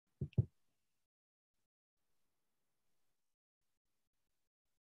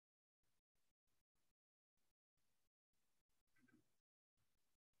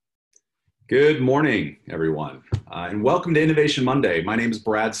Good morning, everyone, and welcome to Innovation Monday. My name is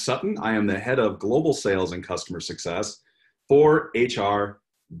Brad Sutton. I am the head of global sales and customer success for HR.com,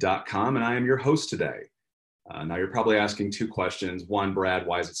 and I am your host today. Now, you're probably asking two questions. One, Brad,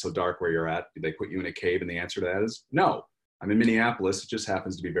 why is it so dark where you're at? Did they put you in a cave? And the answer to that is no. I'm in Minneapolis. It just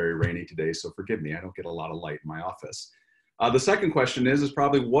happens to be very rainy today, so forgive me. I don't get a lot of light in my office. The second question is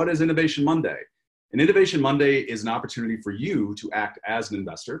probably, what is Innovation Monday? And Innovation Monday is an opportunity for you to act as an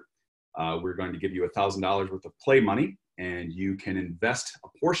investor. We're going to give you $1,000 worth of play money, and you can invest a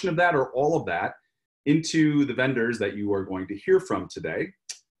portion of that or all of that into the vendors that you are going to hear from today,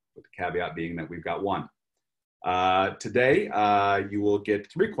 with the caveat being that we've got one. Today, you will get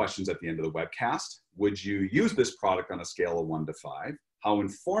 3 questions at the end of the webcast. Would you use this product on a scale of 1 to 5? How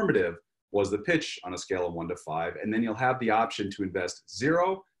informative was the pitch on a scale of 1 to 5? And then you'll have the option to invest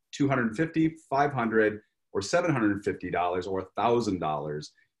 $0, $250, $500, or $750 or $1,000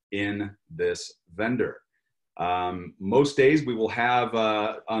 in this vendor. Most days we will have,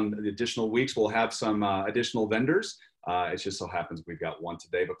 on the additional weeks, we'll have some additional vendors. It just so happens we've got one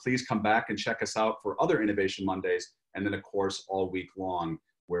today, but please come back and check us out for other Innovation Mondays. And then of course, all week long,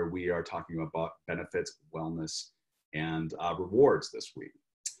 where we are talking about benefits, wellness, and rewards this week.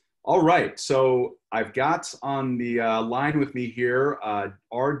 All right, so I've got on the line with me here,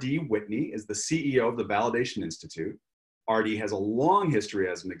 R.D. Whitney is the CEO of the Validation Institute. R.D. has a long history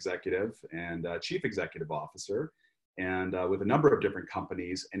as an executive and chief executive officer, and with a number of different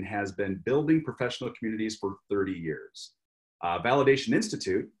companies, and has been building professional communities for 30 years. Validation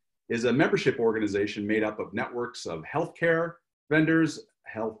Institute is a membership organization made up of networks of healthcare vendors,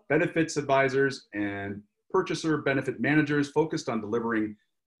 health benefits advisors, and purchaser benefit managers focused on delivering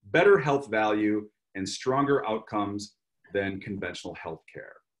better health value and stronger outcomes than conventional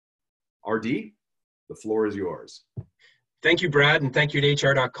healthcare. R.D., the floor is yours. Thank you, Brad, and thank you to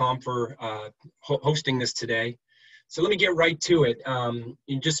HR.com for hosting this today. So let me get right to it.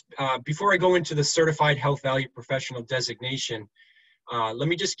 Before I go into the Certified Health Value Professional designation, let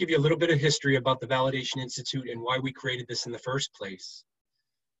me just give you a little bit of history about the Validation Institute and why we created this in the first place.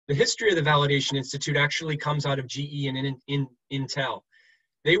 The history of the Validation Institute actually comes out of GE and Intel.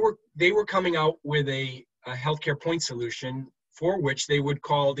 They were coming out with a healthcare point solution for which they would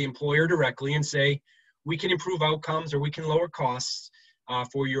call the employer directly and say, we can improve outcomes or we can lower costs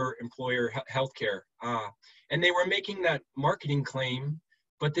for your employer healthcare. And they were making that marketing claim,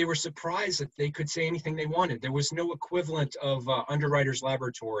 but they were surprised that they could say anything they wanted. There was no equivalent of Underwriter's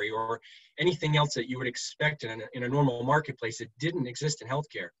Laboratory or anything else that you would expect in a normal marketplace. It didn't exist in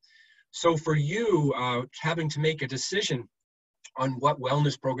healthcare. So for you having to make a decision on what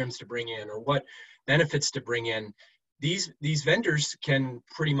wellness programs to bring in or what benefits to bring in, these vendors can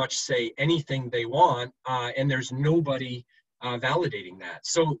pretty much say anything they want, and there's nobody validating that.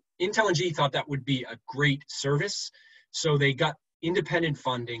 So Intel and GE thought that would be a great service. So they got independent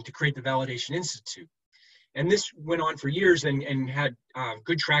funding to create the Validation Institute. And this went on for years and had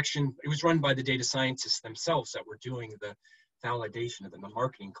good traction. It was run by the data scientists themselves that were doing the validation of the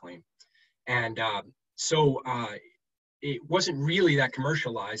marketing claim. And it wasn't really that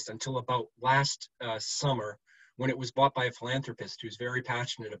commercialized until about last summer, when it was bought by a philanthropist who's very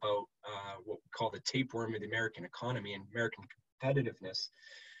passionate about what we call the tapeworm of the American economy and American competitiveness,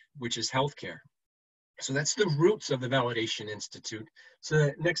 which is healthcare. So that's the roots of the Validation Institute. So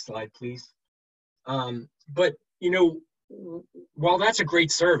next slide, please. But, you know, while that's a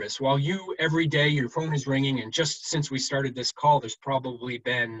great service, while you every day your phone is ringing, and just since we started this call, there's probably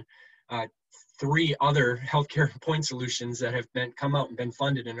been 3 other healthcare point solutions that have come out and been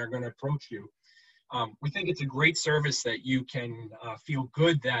funded and are going to approach you. We think it's a great service that you can feel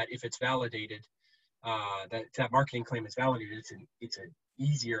good that if it's validated, that marketing claim is validated, it's an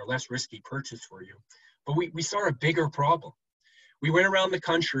easier, less risky purchase for you. But we saw a bigger problem. We went around the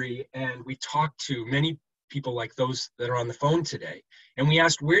country and we talked to many people like those that are on the phone today. And we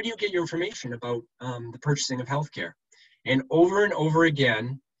asked, where do you get your information about the purchasing of healthcare? And over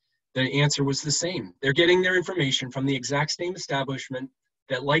again, the answer was the same. They're getting their information from the exact same establishment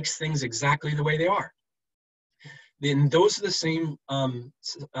that likes things exactly the way they are. Then those are the same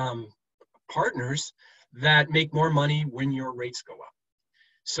partners that make more money when your rates go up.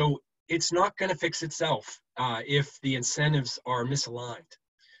 So it's not going to fix itself if the incentives are misaligned.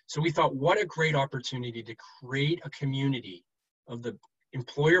 So we thought, what a great opportunity to create a community of the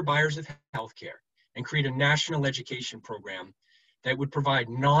employer buyers of healthcare and create a national education program that would provide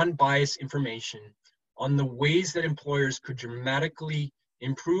non-biased information on the ways that employers could dramatically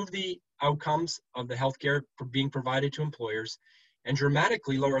improve the outcomes of the healthcare being provided to employers and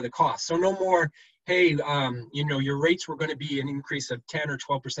dramatically lower the cost. So no more hey, you know, your rates were going to be an increase of 10 or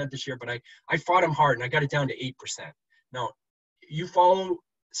 12% this year, but I fought them hard and I got it down to 8%. Now, you follow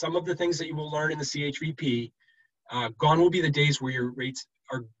some of the things that you will learn in the CHVP. Gone will be the days where your rates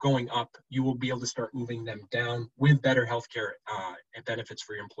are going up. You will be able to start moving them down with better healthcare and benefits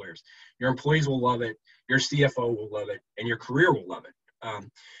for your employers. Your employees will love it, your CFO will love it, and your career will love it.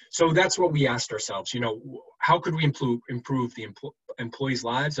 So that's what we asked ourselves, you know, how could we improve the employees'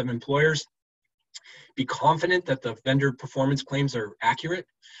 lives of employers, be confident that the vendor performance claims are accurate,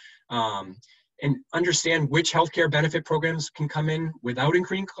 and understand which healthcare benefit programs can come in without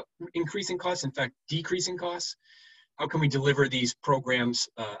increasing costs, in fact, decreasing costs. How can we deliver these programs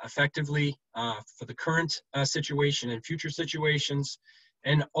effectively for the current situation and future situations,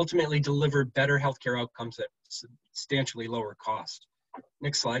 and ultimately deliver better healthcare outcomes at substantially lower cost.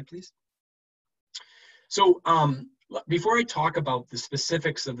 Next slide, please. So before I talk about the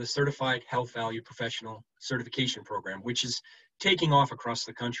specifics of the Certified Health Value Professional Certification Program, which is taking off across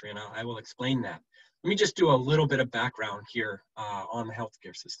the country, and I will explain that, let me just do a little bit of background here on the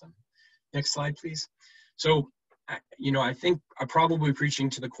healthcare system. Next slide, please. So, you know, I think I'm probably preaching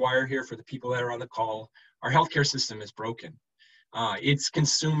to the choir here for the people that are on the call. Our healthcare system is broken. It's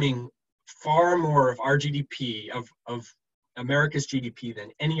consuming far more of our GDP, of America's GDP, than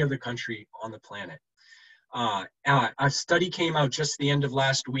any other country on the planet. A study came out just the end of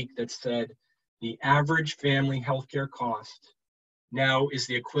last week that said the average family healthcare cost now is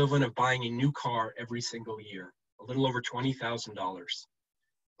the equivalent of buying a new car every single year, a little over $20,000.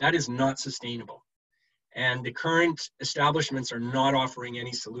 That is not sustainable. And the current establishments are not offering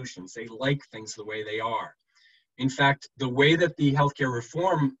any solutions. They like things the way they are. In fact, the way that the healthcare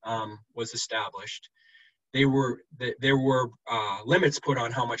reform was established, there were limits put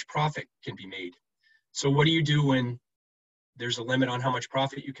on how much profit can be made. So what do you do when there's a limit on how much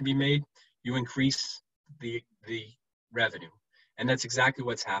profit you can be made? You increase the revenue. And that's exactly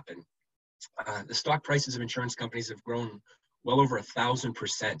what's happened. The stock prices of insurance companies have grown well over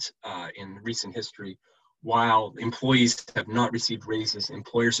 1,000% in recent history, while employees have not received raises.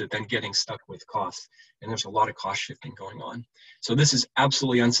 Employers have been getting stuck with costs, and there's a lot of cost shifting going on. So this is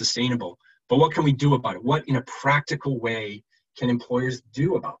absolutely unsustainable. But what can we do about it? What, in a practical way, can employers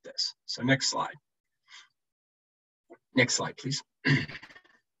do about this? So next slide. Next slide, please.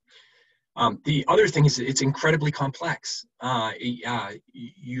 The other thing is it's incredibly complex.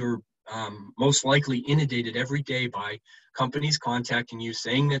 You're most likely inundated every day by companies contacting you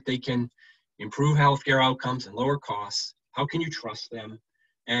saying that they can improve healthcare outcomes and lower costs. How can you trust them?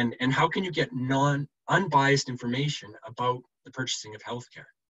 And how can you get unbiased information about the purchasing of healthcare?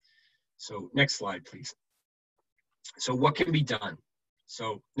 So next slide, please. So what can be done?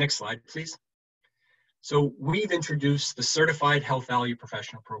 So next slide, please. So we've introduced the Certified Health Value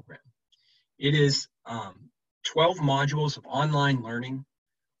Professional Program. It is 12 modules of online learning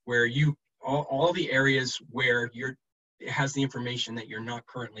where all the areas where it has the information that you're not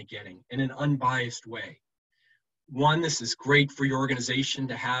currently getting in an unbiased way. One, this is great for your organization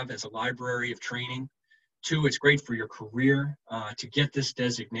to have as a library of training. Two, it's great for your career to get this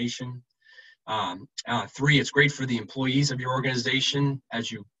designation. Three, it's great for the employees of your organization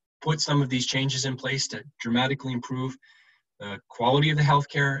as you put some of these changes in place to dramatically improve the quality of the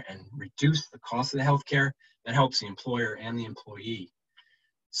healthcare and reduce the cost of the healthcare. That helps the employer and the employee.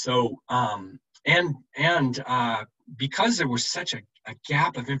 So, because there was such a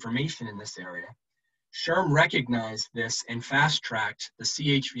gap of information in this area, SHRM recognized this and fast-tracked the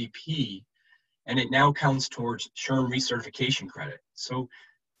CHVP, and it now counts towards SHRM recertification credit. So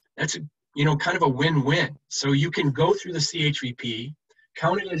that's kind of a win-win. So you can go through the CHVP,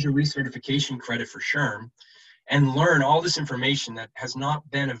 count it as your recertification credit for SHRM, and learn all this information that has not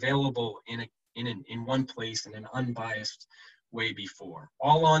been available in one place in an unbiased way before.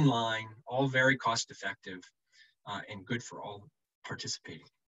 All online, all very cost-effective, and good for all participating.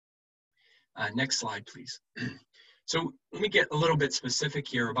 Next slide, please. So let me get a little bit specific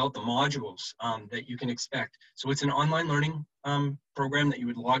here about the modules that you can expect. So it's an online learning program that you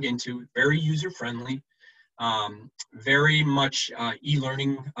would log into, very user-friendly, very much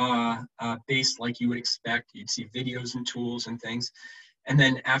e-learning based like you would expect. You'd see videos and tools and things. And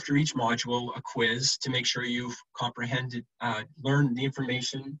then after each module, a quiz to make sure you've comprehended, learned the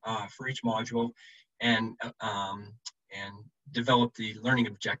information for each module, and develop the learning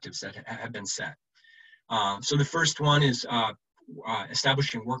objectives that have been set. So the first one is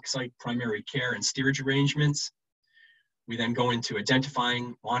establishing worksite primary care and steerage arrangements. We then go into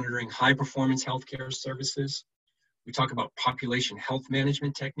identifying, monitoring high-performance healthcare services. We talk about population health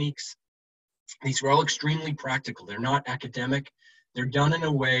management techniques. These are all extremely practical. They're not academic. They're done in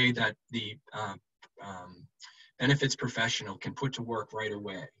a way that the benefits professional can put to work right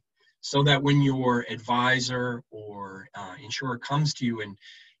away, so that when your advisor or insurer comes to you and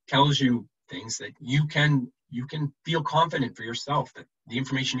tells you things, that you can feel confident for yourself that the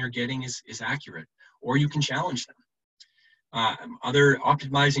information you're getting is accurate, or you can challenge them. Other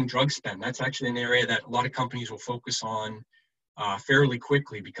optimizing drug spend, that's actually an area that a lot of companies will focus on fairly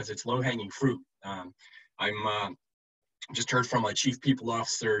quickly because it's low-hanging fruit. I'm just heard from a chief people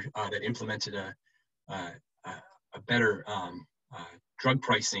officer that implemented a better drug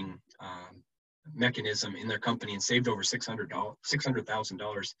pricing mechanism in their company and saved over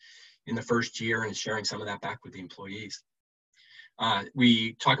 $600,000 in the first year, and is sharing some of that back with the employees.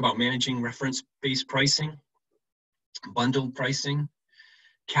 We talk about managing reference-based pricing, bundled pricing,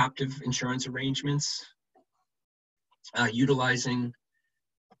 captive insurance arrangements, utilizing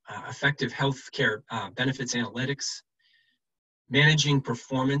effective healthcare benefits analytics, managing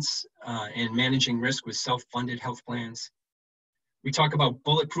performance and managing risk with self-funded health plans. We talk about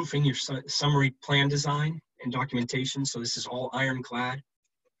bulletproofing your summary plan design and documentation. So this is all ironclad.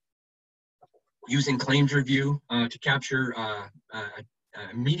 Using claims review to capture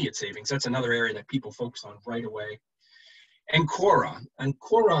immediate savings. That's another area that people focus on right away. And Cora. And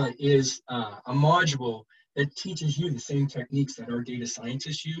Cora is a module that teaches you the same techniques that our data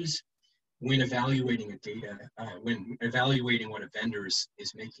scientists use when evaluating when evaluating what a vendor is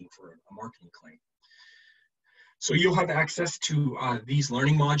making for a marketing claim. So you'll have access to these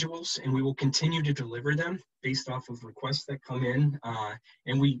learning modules, and we will continue to deliver them based off of requests that come in.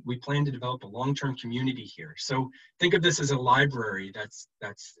 And we plan to develop a long-term community here. So think of this as a library that's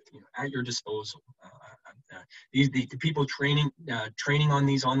at your disposal. The people training on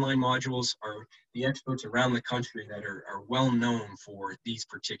these online modules are the experts around the country that are well known for these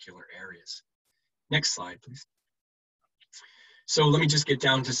particular areas. Next slide, please. So let me just get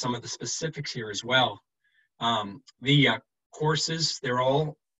down to some of the specifics here as well. The courses, they're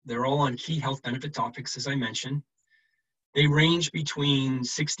all on key health benefit topics, as I mentioned. They range between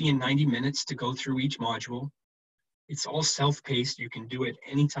 60 and 90 minutes to go through each module. It's all self-paced. You can do it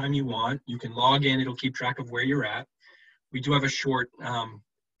anytime you want. You can log in. It'll keep track of where you're at. We do have a short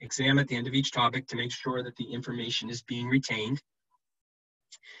exam at the end of each topic to make sure that the information is being retained.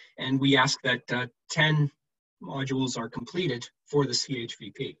 And we ask that 10 modules are completed for the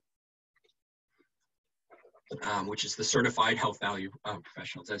CHVP. Which is the Certified Health Value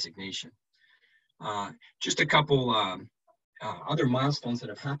Professional designation. Just a couple other milestones that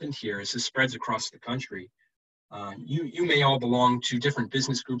have happened here as this spreads across the country. You may all belong to different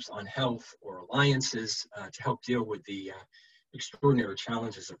business groups on health or alliances to help deal with the extraordinary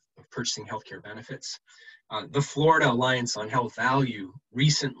challenges of purchasing healthcare benefits. The Florida Alliance on Health Value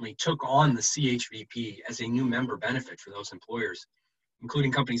recently took on the CHVP as a new member benefit for those employers,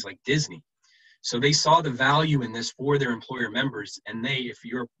 including companies like Disney. So they saw the value in this for their employer members, and if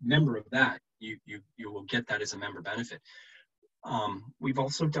you're a member of that, you will get that as a member benefit. We've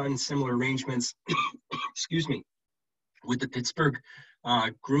also done similar arrangements, excuse me, with the Pittsburgh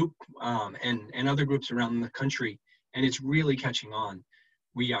group and other groups around the country, and it's really catching on.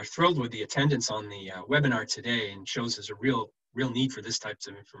 We are thrilled with the attendance on the webinar today, and shows there's a real need for this types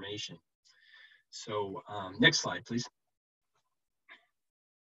of information. So next slide, please.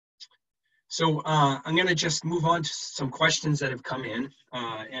 So I'm going to just move on to some questions that have come in,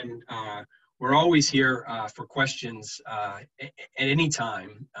 and we're always here for questions at any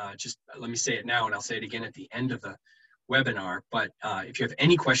time. Just let me say it now, and I'll say it again at the end of the webinar. But if you have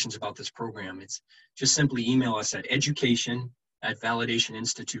any questions about this program, it's just simply email us at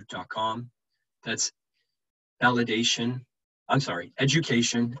education@validationinstitute.com. That's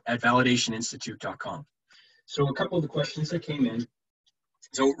education@validationinstitute.com. So a couple of the questions that came in.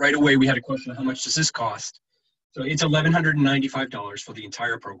 So right away, we had a question, how much does this cost? So it's $1,195 for the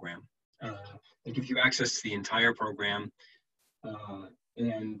entire program. It gives you access to the entire program.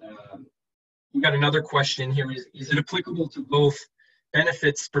 We got another question here. Is it applicable to both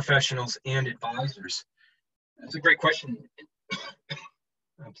benefits professionals and advisors? That's a great question.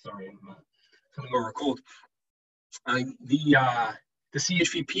 I'm sorry, I'm coming over a cold. The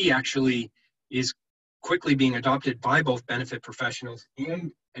CHVP actually is quickly being adopted by both benefit professionals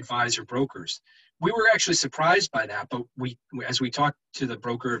and advisor brokers. We were actually surprised by that, but as we talked to the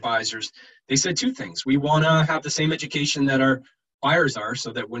broker advisors, they said two things. We want to have the same education that our buyers are,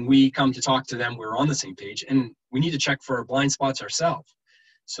 so that when we come to talk to them, we're on the same page, and we need to check for our blind spots ourselves.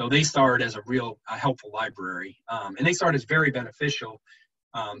 So they started as a real helpful library, and they started as very beneficial,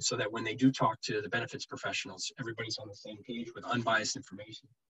 so that when they do talk to the benefits professionals, everybody's on the same page with unbiased information.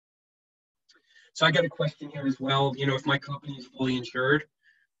 So I got a question here as well. If my company is fully insured,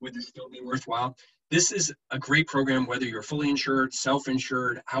 would this still be worthwhile? This is a great program, whether you're fully insured,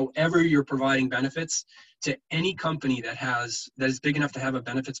 self-insured, however you're providing benefits to any company that is big enough to have a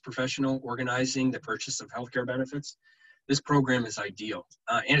benefits professional organizing the purchase of healthcare benefits. This program is ideal,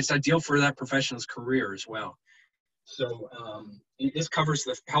 and it's ideal for that professional's career as well. So this covers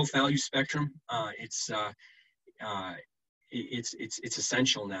the health value spectrum. It's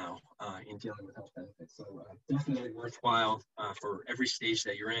essential now in dealing with health benefits. So definitely worthwhile for every stage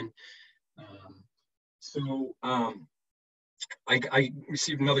that you're in. I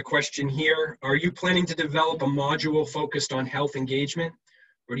received another question here. Are you planning to develop a module focused on health engagement,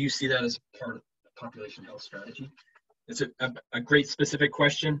 or do you see that as part of the population health strategy? It's a great specific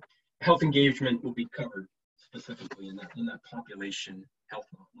question. Health engagement will be covered specifically in that population health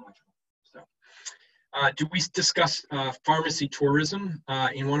module. So, do we discuss pharmacy tourism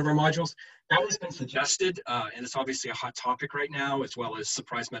in one of our modules? That has been suggested, and it's obviously a hot topic right now, as well as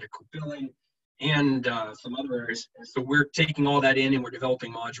surprise medical billing and some other areas. So we're taking all that in, and we're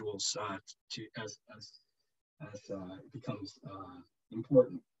developing modules as it becomes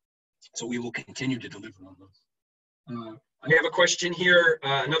important. So we will continue to deliver on those. I have a question here.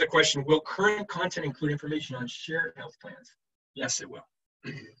 Another question: will current content include information on shared health plans? Yes, it will.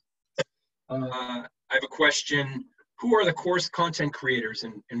 I have a question. Who are the course content creators,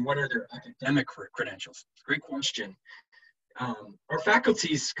 and what are their academic credentials? Great question. Our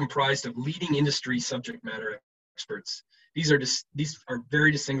faculty is comprised of leading industry subject matter experts. These are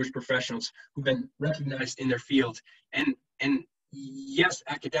very distinguished professionals who've been recognized in their field, and yes,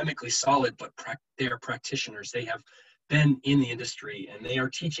 academically solid, but they are practitioners. They have been in the industry, and they are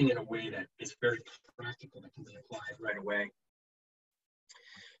teaching in a way that is very practical, that can be applied right away.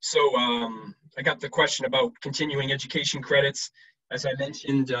 So I got the question about continuing education credits. As I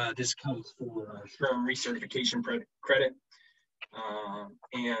mentioned, this comes for SHRM recertification credit.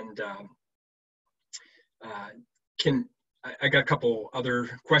 I got a couple other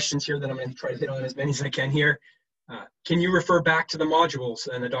questions here that I'm going to try to hit on as many as I can here. Can you refer back to the modules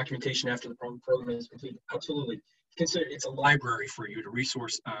and the documentation after the program is complete? Absolutely. Consider it's a library for you to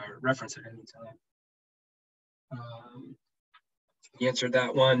reference at any time. You answered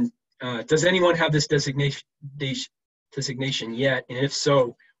that one. Does anyone have this designation yet? And if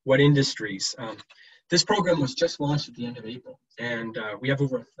so, what industries? This program was just launched at the end of April, and we have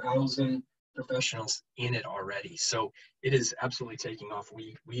over 1,000 professionals in it already. So it is absolutely taking off.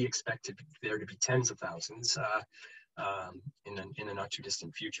 We expect there to be tens of thousands in the not too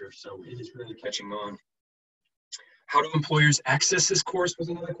distant future. So it is really catching on. How do employers access this course was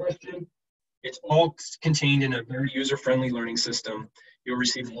another question. It's all contained in a very user-friendly learning system. You'll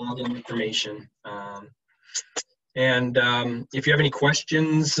receive login information. If you have any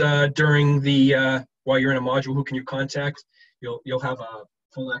questions during the while you're in a module, who can you contact? You'll have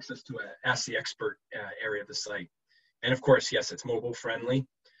full access to a Ask the Expert area of the site. And of course, yes, it's mobile friendly.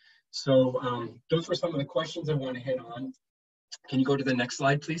 So those were some of the questions I want to hit on. Can you go to the next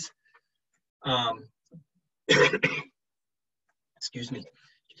slide, please? Excuse me,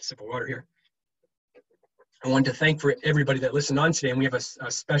 get a sip of water here. I wanted to thank for everybody that listened on today, and we have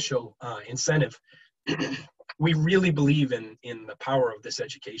a special incentive. We really believe in the power of this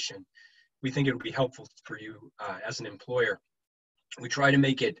education. We think it would be helpful for you as an employer. We try to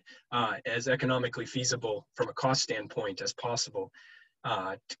make it as economically feasible from a cost standpoint as possible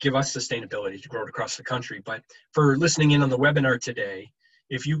to give us sustainability to grow it across the country. But for listening in on the webinar today,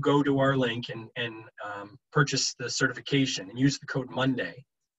 if you go to our link and purchase the certification and use the code Monday,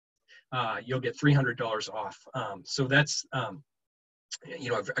 you'll get $300 off. So that's a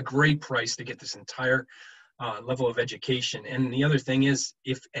great price to get this entire level of education. And the other thing is,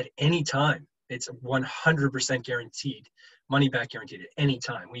 if at any time, it's 100% guaranteed, money back guaranteed at any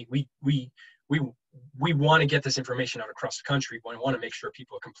time. We want to get this information out across the country. We want to make sure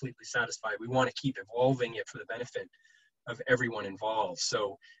people are completely satisfied. We want to keep evolving it for the benefit of everyone involved.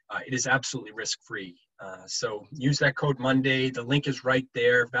 So it is absolutely risk-free. So use that code Monday. The link is right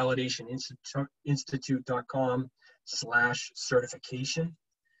there, validationinstitute.com/certification.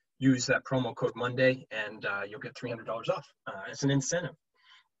 Use that promo code Monday, and you'll get $300 off as an incentive.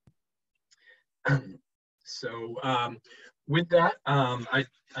 So with that, I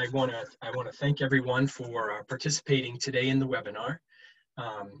want to thank everyone for participating today in the webinar.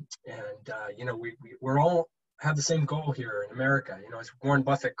 We're all have the same goal here in America. As Warren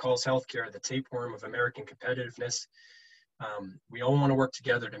Buffett calls healthcare the tapeworm of American competitiveness, we all want to work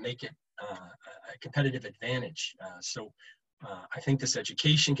together to make it a competitive advantage. So I think this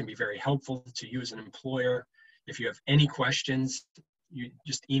education can be very helpful to you as an employer. If you have any questions, you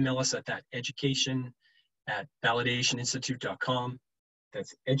just email us at that education@validationinstitute.com.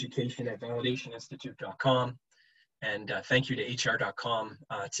 That's education@validationinstitute.com. And thank you to HR.com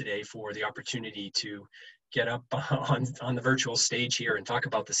today for the opportunity to get up on the virtual stage here and talk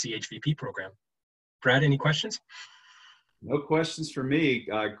about the CHVP program. Brad, any questions? No questions for me.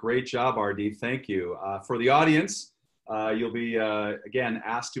 Great job, RD. Thank you. For the audience, you'll be, again,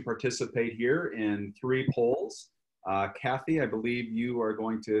 asked to participate here in 3 polls. Kathy, I believe you are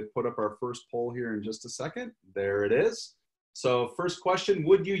going to put up our first poll here in just a second. There it is. So first question,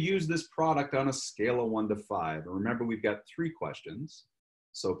 would you use this product on a scale of 1 to 5? And remember, we've got 3 questions.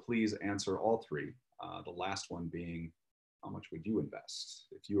 So please answer all 3. The last one being, how much would you invest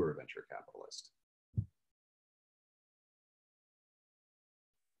if you were a venture capitalist?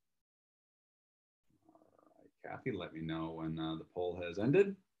 Kathy, let me know when the poll has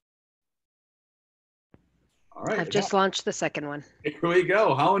ended. All right. I've just launched the second one. Here we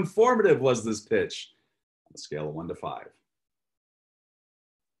go. How informative was this pitch? On a scale of 1 to 5.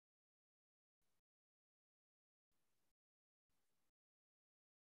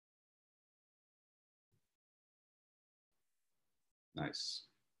 Nice.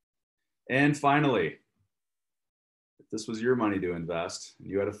 And finally, if this was your money to invest, and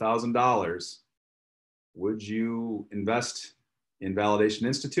you had $1,000, would you invest in Validation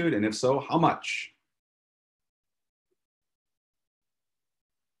Institute? And if so, how much?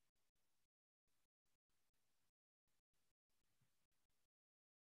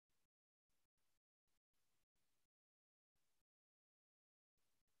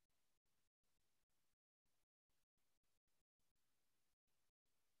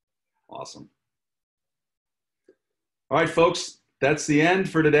 Awesome. All right, folks. That's the end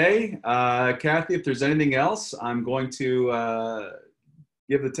for today. Kathy, if there's anything else, I'm going to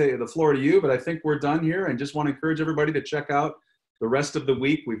give the floor to you, but I think we're done here, and just want to encourage everybody to check out the rest of the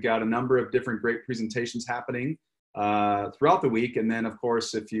week. We've got a number of different great presentations happening throughout the week. And then, of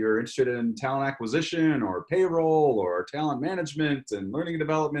course, if you're interested in talent acquisition or payroll or talent management and learning and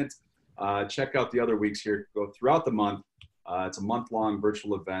development, check out the other weeks here. Go throughout the month. It's a month-long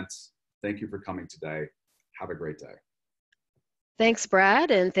virtual event. Thank you for coming today. Have a great day. Thanks,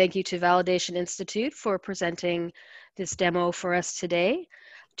 Brad, and thank you to Validation Institute for presenting this demo for us today.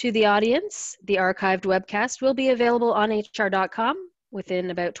 To the audience, the archived webcast will be available on hr.com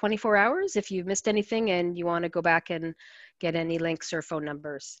within about 24 hours if you've missed anything and you want to go back and get any links or phone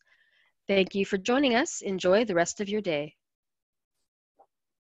numbers. Thank you for joining us. Enjoy the rest of your day.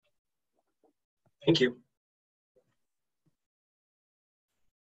 Thank you.